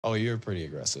Oh, you're pretty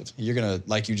aggressive. You're gonna,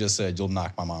 like you just said, you'll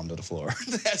knock my mom to the floor.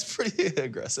 That's pretty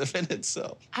aggressive in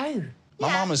itself. Oh.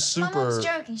 My mom is super... My mom's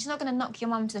joking. She's not going to knock your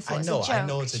mom to the floor. I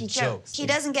know it's a joke. He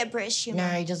doesn't get British humour. No,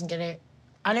 he doesn't get it.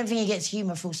 I don't think he gets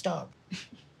humour, full stop.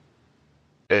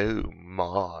 Oh,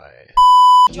 my.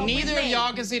 Neither of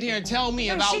y'all can sit here and tell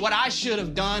me about what I should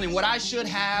have done and what I should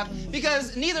have,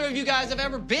 because neither of you guys have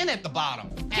ever been at the bottom.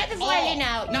 Get the violin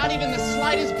out. Not even the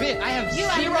slightest bit. I have zero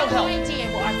help.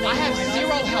 I have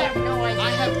zero help. I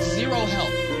have zero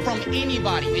help from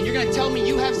anybody. And you're gonna tell me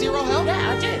you have zero help?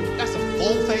 Yeah, I do. That's a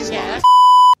full-face lie.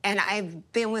 And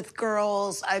I've been with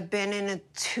girls. I've been in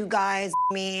 2 guys,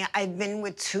 me. I've been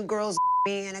with 2 girls,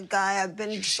 me, and a guy. I've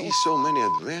been... You see so many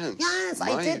events. Yes,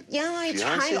 I did. Yeah, I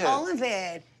tried all of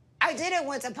it. I did it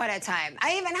once upon a time.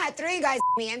 I even had 3 guys,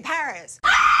 me, in Paris.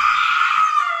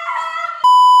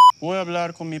 Voy a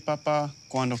hablar con mi papá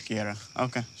cuando quiera.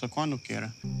 Okay, so cuando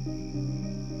quiera.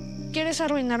 ¿Quieres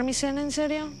arruinar mi cena, en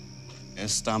serio?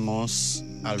 Estamos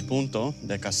al punto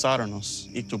de casarnos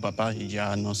y tu papá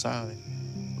ya no sabe.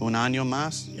 1 año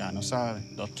más, ya no sabe.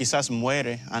 Quizás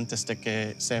muere antes de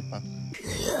que sepa.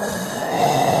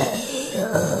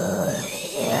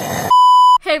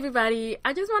 Hey everybody,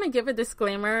 I just want to give a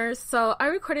disclaimer. So I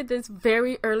recorded this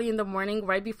very early in the morning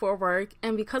right before work,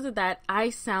 and because of that I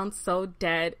sound so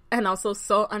dead and also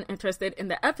so uninterested in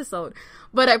the episode.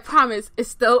 But I promise it's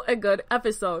still a good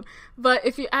episode. But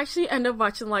if you actually end up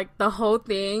watching like the whole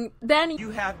thing, then you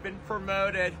have been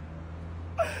promoted.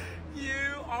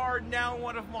 You are now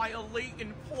one of my elite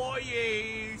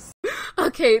employees.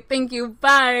 Okay, thank you,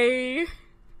 bye,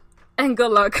 and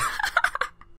good luck.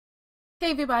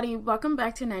 Hey everybody, welcome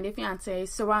back to 90 Fiance.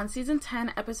 So we're on season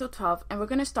 10, episode 12, and we're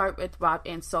going to start with Rob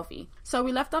and Sophie. So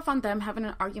we left off on them having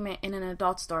an argument in an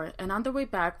adult store, and on the way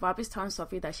back, Rob is telling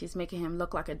Sophie that she's making him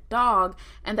look like a dog,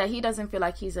 and that he doesn't feel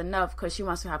like he's enough because she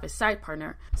wants to have a side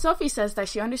partner. Sophie says that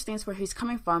she understands where he's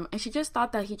coming from, and she just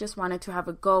thought that he just wanted to have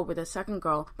a go with a second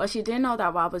girl, but she didn't know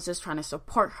that Rob was just trying to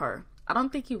support her. I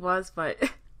don't think he was, but...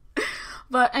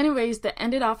 But anyways, they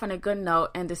ended off on a good note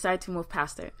and decided to move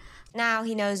past it. Now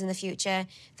he knows in the future,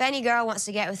 if any girl wants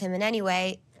to get with him in any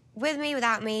way, with me,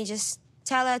 without me, just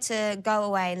tell her to go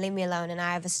away and leave me alone, and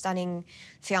I have a stunning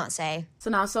fiance. So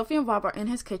now Sophie and Rob are in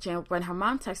his kitchen when her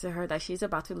mom texted her that she's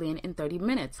about to leave in 30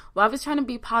 minutes. Rob is trying to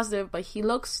be positive, but he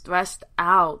looks stressed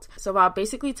out. So Rob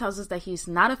basically tells us that he's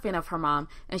not a fan of her mom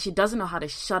and she doesn't know how to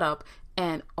shut up.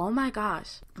 And oh my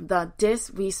gosh, the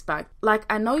disrespect. Like,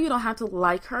 I know you don't have to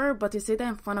like her, but to say that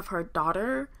in front of her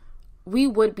daughter, we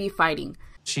would be fighting.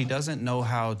 She doesn't know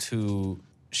how to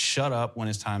shut up when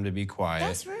it's time to be quiet.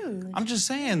 That's rude. I'm just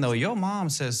saying, though, your mom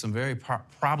says some very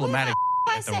problematic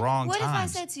at the wrong times. What if I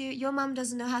said to you, your mom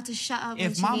doesn't know how to shut up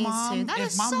when she needs to? That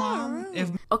is so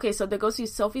rude. Okay, so they go see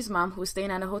Sophie's mom, who's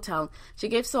staying at a hotel. She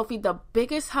gave Sophie the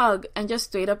biggest hug and just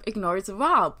straight up ignores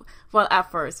Rob. Well,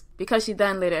 at first, because she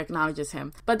then later acknowledges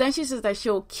him. But then she says that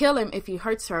she'll kill him if he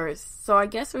hurts her. So I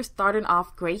guess we're starting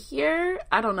off great here?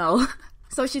 I don't know.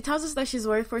 So she tells us that she's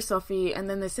worried for Sophie, and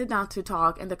then they sit down to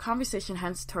talk, and the conversation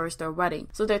heads towards their wedding.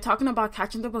 So they're talking about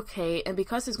catching the bouquet, and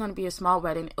because it's going to be a small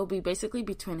wedding, it'll be basically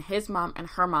between his mom and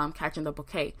her mom catching the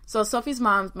bouquet. So Sophie's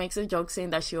mom makes a joke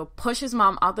saying that she'll push his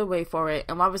mom out the way for it,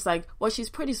 and Rob is like, well, she's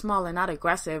pretty small and not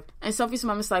aggressive. And Sophie's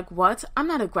mom is like, what? I'm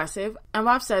not aggressive. And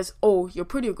Rob says, oh, you're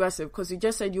pretty aggressive because you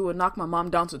just said you would knock my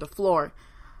mom down to the floor.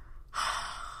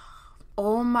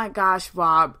 Oh my gosh,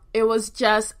 Rob. It was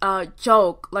just a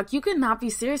joke. Like, you cannot be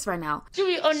serious right now.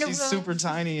 She's super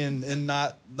tiny and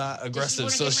not aggressive,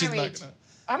 so she's not gonna...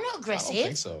 I'm not aggressive. I don't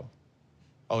think so.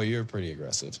 Oh, you're pretty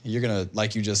aggressive. You're gonna,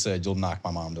 like you just said, you'll knock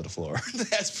my mom to the floor.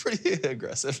 That's pretty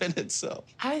aggressive in itself.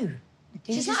 Oh.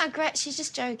 She's not aggressive, she's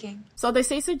just joking. So they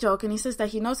say it's a joke, and he says that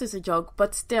he knows it's a joke,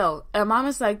 but still. And mom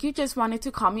is like, you just wanted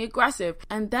to call me aggressive.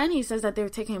 And then he says that they were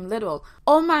taking him literal.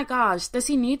 Oh my gosh, does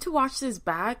he need to watch this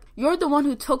back? You're the one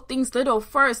who took things literal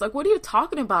first. Like, what are you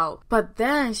talking about? But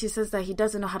then she says that he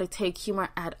doesn't know how to take humor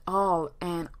at all.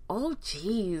 And oh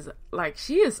geez, like,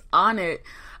 she is on it.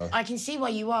 I can see why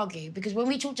you argue, because when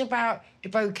we talked about the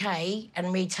bouquet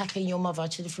and me tackling your mother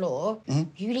to the floor,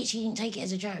 you literally didn't take it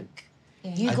as a joke.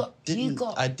 Yeah.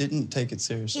 I didn't take it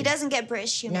seriously. He doesn't get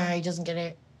British humour. No, he doesn't get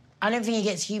it. I don't think he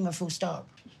gets humour, full stop.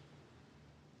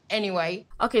 Anyway.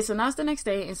 Okay, so now it's the next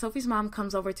day, and Sophie's mom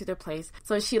comes over to their place.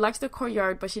 So she likes the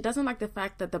courtyard, but she doesn't like the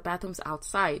fact that the bathroom's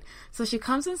outside. So she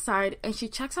comes inside, and she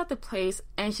checks out the place,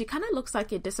 and she kind of looks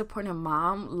like a disappointed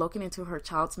mom looking into her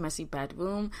child's messy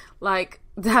bedroom. Like,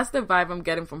 that's the vibe I'm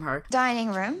getting from her.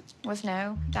 Dining room with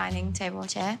no dining table or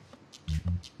chair.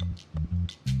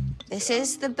 This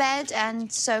is the bed and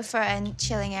sofa and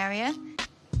chilling area.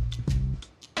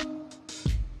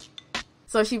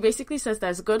 So she basically says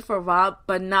that's good for Rob,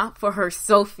 but not for her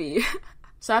Sophie.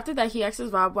 So after that, he asks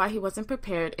Rob why he wasn't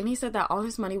prepared, and he said that all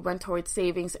his money went towards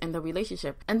savings in the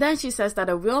relationship. And then she says that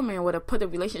a real man would have put the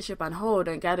relationship on hold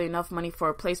and gathered enough money for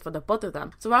a place for the both of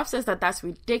them. So Rob says that that's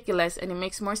ridiculous, and it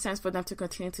makes more sense for them to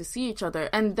continue to see each other,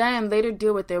 and then later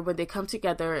deal with it when they come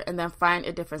together and then find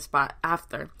a different spot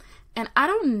after. And I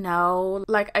don't know,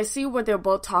 like, I see what they're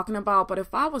both talking about, but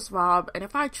if I was Rob, and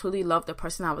if I truly loved the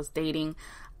person I was dating,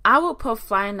 I would put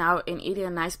flying out and eating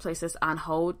in nice places on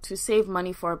hold to save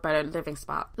money for a better living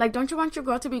spot. Like, don't you want your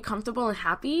girl to be comfortable and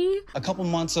happy? A couple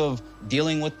months of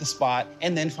dealing with the spot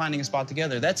and then finding a spot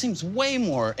together. That seems way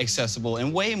more accessible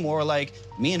and way more like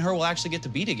me and her will actually get to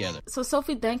be together. So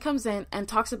Sophie then comes in and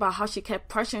talks about how she kept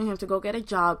pressuring him to go get a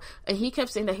job, and he kept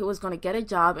saying that he was going to get a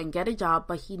job,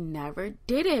 but he never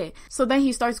did it. So then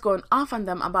he starts going off on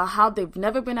them about how they've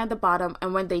never been at the bottom,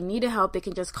 and when they needed help, they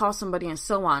can just call somebody and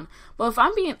so on. Well, if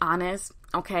I'm being honest,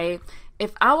 okay,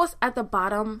 if I was at the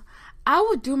bottom, I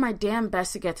would do my damn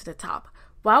best to get to the top.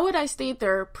 Why would I stay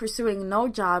there pursuing no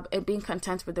job and being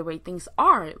content with the way things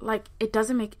are? Like, it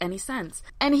doesn't make any sense.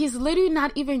 And he's literally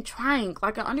not even trying.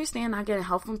 Like, I understand not getting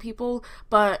help from people,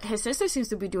 but his sister seems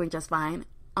to be doing just fine.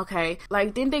 Okay,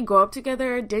 like, didn't they grow up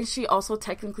together? Didn't she also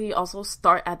technically also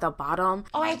start at the bottom?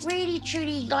 I really,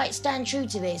 truly, like, stand true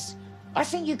to this. I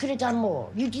think you could have done more.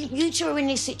 You two are in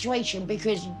this situation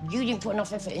because you didn't put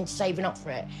enough effort into saving up for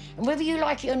it. And whether you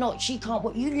like it or not, she can't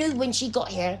work. You knew when she got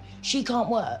here, she can't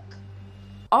work.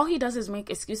 All he does is make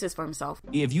excuses for himself.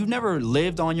 If you've never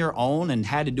lived on your own and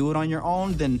had to do it on your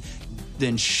own,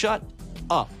 then shut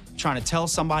up trying to tell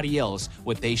somebody else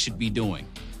what they should be doing.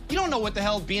 You don't know what the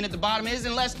hell being at the bottom is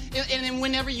unless, and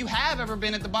whenever you have ever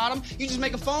been at the bottom, you just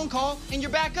make a phone call and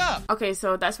you're back up. Okay,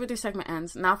 so that's where this segment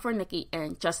ends. Now for Nikki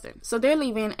and Justin. So they're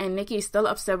leaving and Nikki is still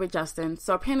upset with Justin.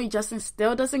 So apparently Justin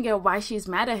still doesn't get why she's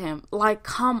mad at him. Like,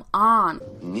 come on.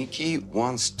 Nikki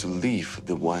wants to leave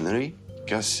the winery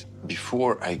because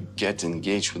before I get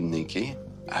engaged with Nikki,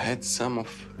 I had some of,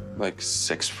 like,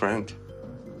 sex friend.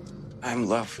 I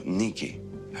love Nikki.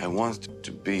 I want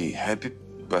to be happy,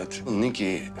 but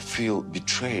Nikki feel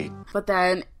betrayed. But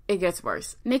then it gets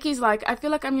worse. Nikki's like, I feel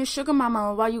like I'm your sugar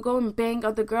mama while you go and bang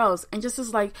other girls. And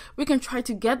Justin's like, we can try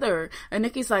together. And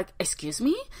Nikki's like, excuse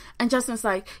me? And Justin's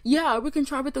like, yeah, we can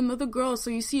try with another girl.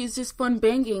 So you see, it's just fun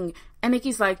banging. And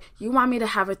Nikki's like, you want me to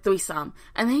have a threesome?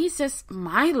 And then he's just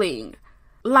smiling.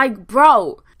 Like,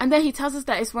 bro. And then he tells us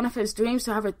that it's one of his dreams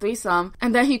to have a threesome.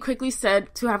 And then he quickly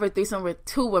said to have a threesome with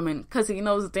 2 women because he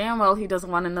knows damn well he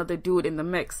doesn't want another dude in the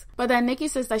mix. But then Nikki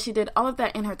says that she did all of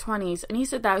that in her 20s. And he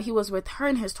said that he was with her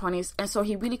in his 20s. And so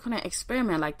he really couldn't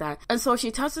experiment like that. And so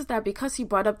she tells us that because he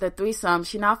brought up the threesome,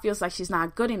 she now feels like she's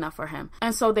not good enough for him.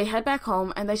 And so they head back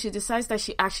home. And then she decides that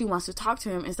she actually wants to talk to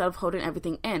him instead of holding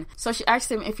everything in. So she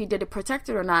asked him if he did it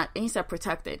protected or not. And he said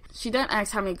protected. She then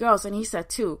asked how many girls. And he said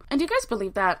 2. And do you guys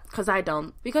believe that? Because I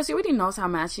don't. Because he already knows how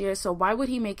mad she is, so why would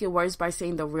he make it worse by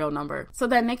saying the real number? So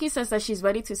then Nikki says that she's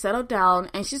ready to settle down,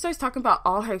 and she starts talking about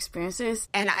all her experiences.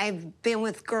 And I've been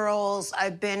with girls.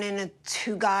 I've been in a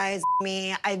 2 guys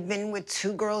me. I've been with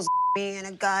 2 girls me and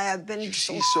a guy. I've been. You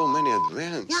see so many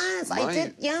advances. Yes, I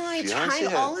did. Yeah, I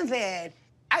tried all of it.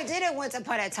 I did it once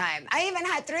upon a time. I even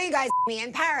had 3 guys me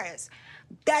in Paris.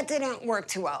 That didn't work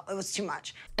too well. It was too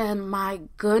much. And my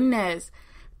goodness,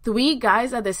 3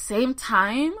 guys at the same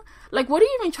time? Like, what are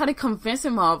you even trying to convince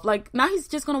him of? Like, now he's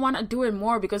just going to want to do it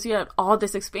more because he had all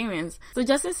this experience. So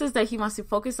Justin says that he wants to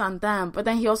focus on them, but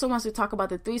then he also wants to talk about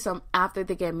the threesome after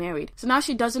they get married. So now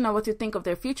she doesn't know what to think of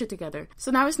their future together.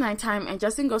 So now it's nighttime, and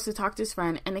Justin goes to talk to his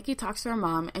friend, and Nikki talks to her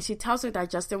mom, and she tells her that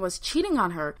Justin was cheating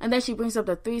on her. And then she brings up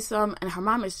the threesome, and her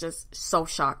mom is just so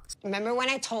shocked. Remember when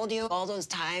I told you all those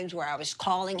times where I was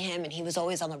calling him and he was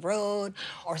always on the road?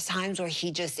 Or times where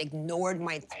he just ignored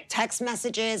my text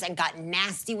messages and got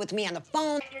nasty with me on the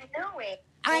phone? You knew it.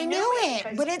 I knew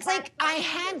it, but it's like I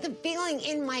had the feeling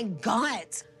in my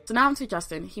gut. So now on to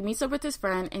Justin. He meets up with his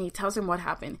friend and he tells him what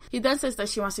happened. He then says that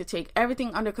she wants to take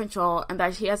everything under control and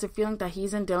that he has a feeling that he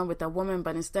isn't dealing with a woman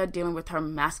but instead dealing with her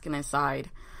masculine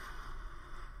side.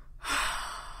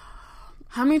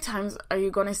 How many times are you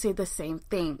going to say the same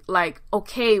thing? Like,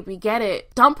 okay, we get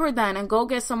it. Dump her then and go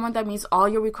get someone that meets all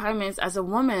your requirements as a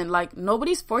woman. Like,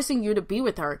 nobody's forcing you to be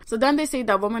with her. So then they say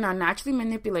that women are naturally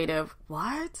manipulative.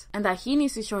 What? And that he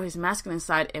needs to show his masculine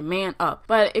side and man up.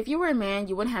 But if you were a man,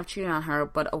 you wouldn't have cheated on her,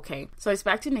 but okay. So it's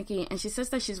back to Nikki and she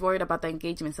says that she's worried about the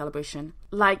engagement celebration.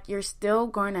 Like, you're still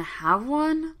going to have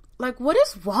one? Like, what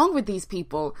is wrong with these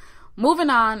people? Moving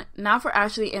on, now for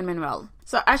Ashley and Manuel.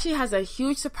 So Ashley has a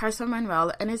huge surprise for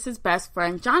Manuel, and it's his best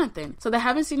friend, Jonathan. So they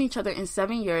haven't seen each other in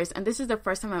 7 years, and this is the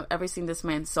first time I've ever seen this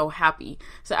man so happy.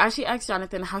 So Ashley asked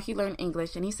Jonathan how he learned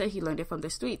English, and he said he learned it from the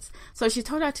streets. So she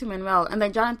told that to Manuel, and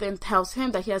then Jonathan tells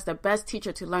him that he has the best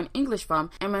teacher to learn English from,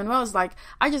 and Manuel's like,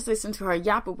 I just listened to her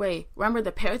yap away. Remember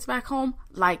the parrots back home?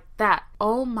 Like that.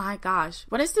 Oh my gosh.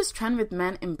 What is this trend with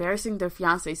men embarrassing their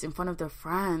fiancés in front of their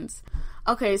friends?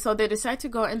 Okay, so they decide to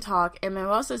go and talk, and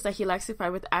Manuel says that he likes to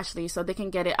fight with Ashley so they can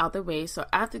get it out the way, so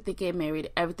after they get married,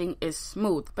 everything is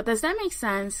smooth. But does that make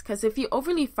sense? Because if you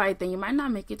overly fight, then you might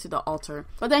not make it to the altar.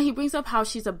 But then he brings up how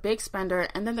she's a big spender,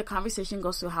 and then the conversation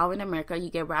goes to how in America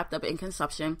you get wrapped up in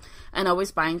consumption and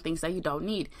always buying things that you don't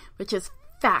need, which is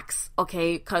facts,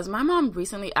 okay? Because my mom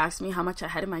recently asked me how much I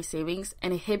had in my savings,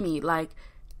 and it hit me like,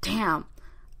 damn,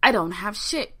 I don't have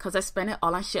shit because I spend it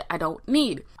all on shit I don't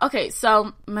need. Okay,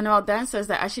 so Manuel then says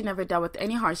that Ashley never dealt with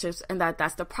any hardships and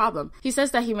that's the problem. He says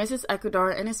that he misses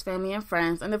Ecuador and his family and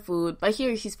friends and the food, but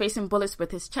here he's facing bullets with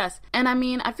his chest. And I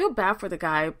mean, I feel bad for the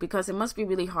guy because it must be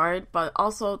really hard, but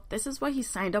also this is what he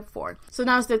signed up for. So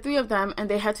now it's the three of them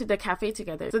and they head to the cafe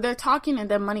together. So they're talking and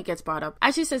then money gets brought up.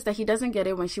 Ashley says that he doesn't get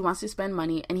it when she wants to spend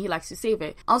money and he likes to save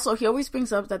it. Also, he always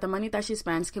brings up that the money that she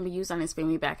spends can be used on his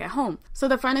family back at home. So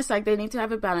the friend is like, they need to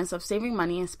have a balance of saving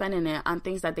money and spending it on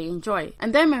things that they enjoy.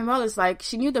 And then Manuel is like,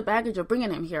 she knew the baggage of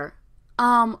bringing him here.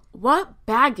 What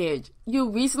baggage? You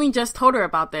recently just told her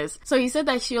about this. So he said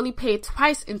that she only paid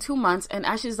twice in 2 months, and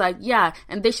Ashley's like, yeah,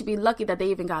 and they should be lucky that they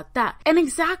even got that. And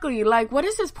exactly, like, what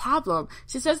is his problem?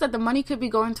 She says that the money could be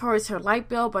going towards her light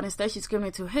bill, but instead she's giving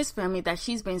it to his family that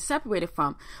she's been separated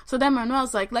from. So then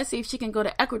Manuel's like, let's see if she can go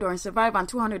to Ecuador and survive on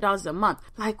 $200 a month.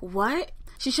 Like, what?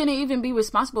 She shouldn't even be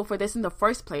responsible for this in the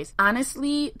first place.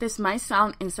 Honestly, this might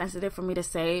sound insensitive for me to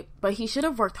say, but he should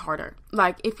have worked harder.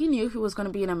 Like, if he knew he was going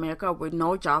to be in America with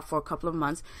no job for a couple of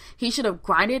months, he should have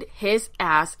grinded his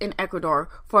ass in Ecuador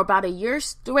for about a year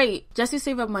straight just to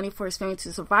save up money for his family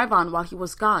to survive on while he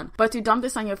was gone. But to dump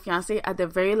this on your fiancé at the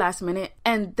very last minute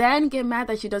and then get mad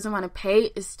that she doesn't want to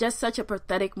pay is just such a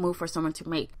pathetic move for someone to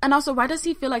make. And also, why does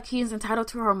he feel like he is entitled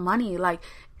to her money? Like,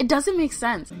 it doesn't make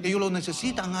sense. Ellos lo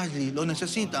necesitan, Ashley, lo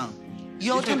necesitan.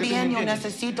 Yo también, yo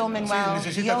necesito, Manuel.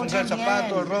 Sí, necesita comprar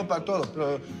zapatos, ropa, todo,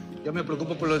 pero yo me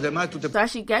preocupo por los demás. So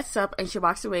she gets up and she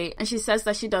walks away, and she says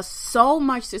that she does so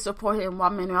much to support him while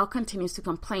Manuel continues to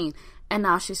complain, and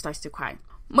now she starts to cry.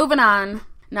 Moving on,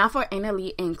 now for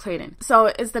Anali and Clayton. So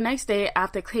it's the next day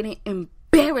after Clayton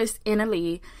embarrassed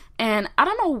Anali, and I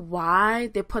don't know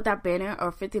why they put that banner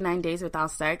of 59 days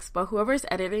without sex, but whoever's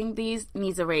editing these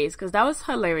needs a raise because that was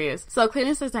hilarious. So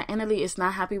Clayton says that Anali is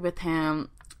not happy with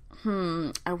him.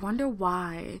 I wonder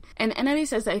why. And Anali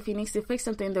says that if he needs to fix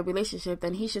something in the relationship,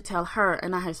 then he should tell her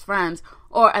and not his friends,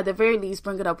 or at the very least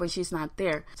bring it up when she's not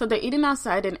there. So they're eating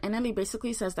outside, and Anali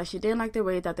basically says that she didn't like the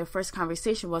way that their first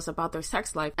conversation was about their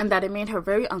sex life and that it made her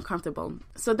very uncomfortable.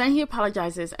 So then he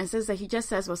apologizes and says that he just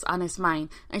says what's on his mind,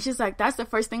 and she's like, that's the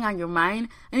first thing on your mind?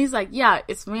 And he's like, yeah,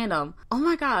 it's random. Oh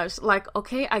my gosh, like,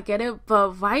 okay, I get it,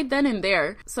 but why then and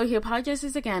there? So he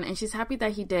apologizes again, and she's happy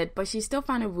that he did, but she still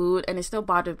found it rude and is still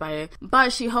bothered by it,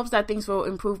 but she hopes that things will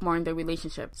improve more in their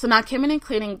relationship. So now Kim and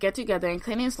Clayton get together, and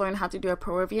Clayton is learning how to do a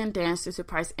Peruvian dance to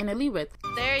surprise Anali with.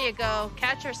 There you go.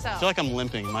 Catch yourself. I feel like I'm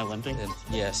limping. Am I limping?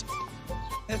 Yes.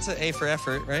 It's an A for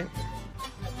effort, right?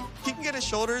 He can get his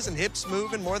shoulders and hips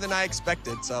moving more than I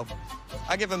expected, so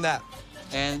I give him that.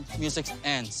 And music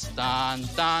ends. Dun,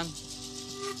 dun.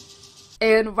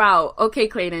 And wow, okay,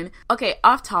 Clayton. Okay,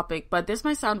 off topic, but this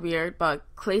might sound weird, but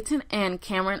Clayton and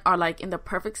Cameron are like in the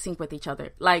perfect sync with each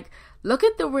other. Like, look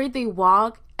at the way they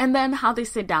walk and then how they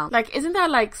sit down. Like, isn't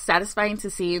that like satisfying to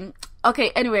see?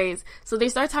 Okay, anyways, so they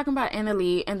start talking about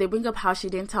Anali, and they bring up how she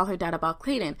didn't tell her dad about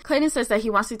Clayton. Clayton says that he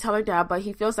wants to tell her dad, but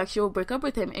he feels like she will break up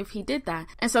with him if he did that.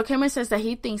 And so Cameron says that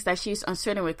he thinks that she's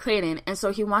uncertain with Clayton, and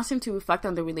so he wants him to reflect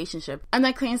on the relationship. And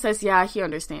then Clayton says, yeah, he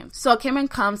understands. So Cameron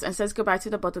comes and says goodbye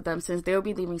to the both of them since they'll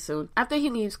be leaving soon. After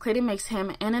he leaves, Clayton makes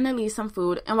him and Anali some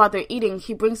food, and while they're eating,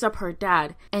 he brings up her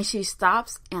dad, and she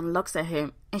stops and looks at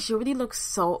him. And she really looks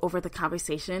so over the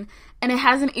conversation, and it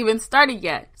hasn't even started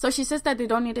yet. So she says that they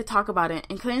don't need to talk about it,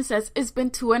 and Clayton says it's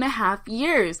been 2.5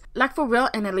 years. Like, for real,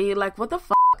 Anali, like, what the f***?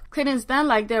 Clayton's then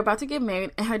like, they're about to get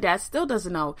married, and her dad still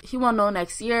doesn't know. He won't know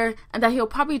next year, and that he'll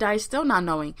probably die still not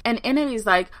knowing. And Anali's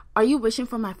like, are you wishing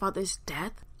for my father's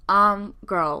death?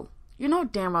 Girl, you know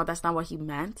damn well that's not what he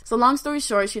meant. So long story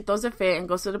short, she throws a fit and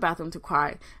goes to the bathroom to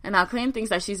cry. And now Clayton thinks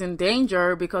that she's in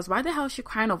danger because why the hell is she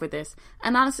crying over this?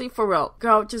 And honestly, for real,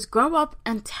 girl, just grow up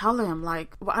and tell him.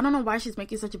 Like, I don't know why she's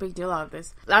making such a big deal out of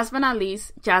this. Last but not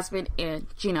least, Jasmine and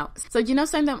Gino. So Gino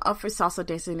signed them up for salsa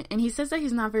dancing, and he says that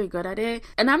he's not very good at it.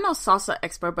 And I'm no salsa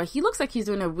expert, but he looks like he's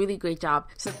doing a really great job.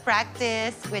 To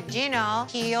practice with Gino,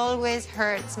 he always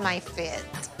hurts my feet.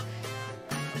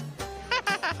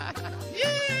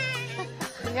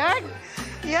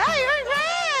 You're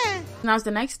great. Now it's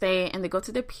the next day and they go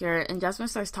to the pier and Jasmine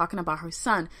starts talking about her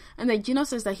son, and then Gino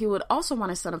says that he would also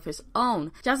want a son of his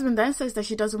own. Jasmine then says that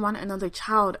she doesn't want another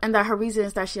child and that her reason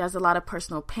is that she has a lot of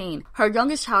personal pain. Her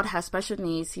youngest child has special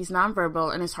needs, he's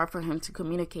nonverbal, and it's hard for him to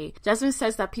communicate. Jasmine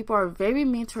says that people are very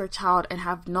mean to her child and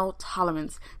have no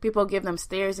tolerance. People give them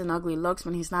stares and ugly looks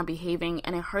when he's not behaving,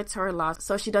 and it hurts her a lot,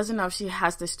 so she doesn't know if she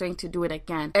has the strength to do it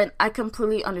again. And I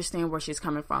completely understand where she's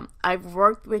coming from. I've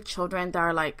worked with children that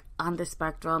are like on the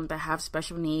spectrum, that have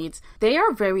special needs. They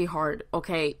are very hard,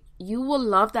 okay? You will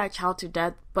love that child to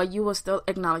death, but you will still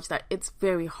acknowledge that it's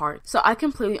very hard. So I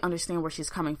completely understand where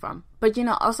she's coming from. But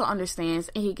Gino also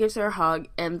understands, and he gives her a hug,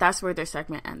 and that's where their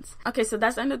segment ends. Okay, so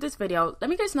that's the end of this video.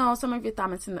 Let me guys know some of your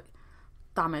comments in the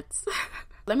comments.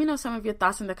 Let me know some of your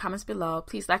thoughts in the comments below.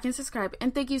 Please like and subscribe,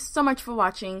 and thank you so much for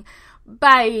watching.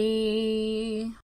 Bye!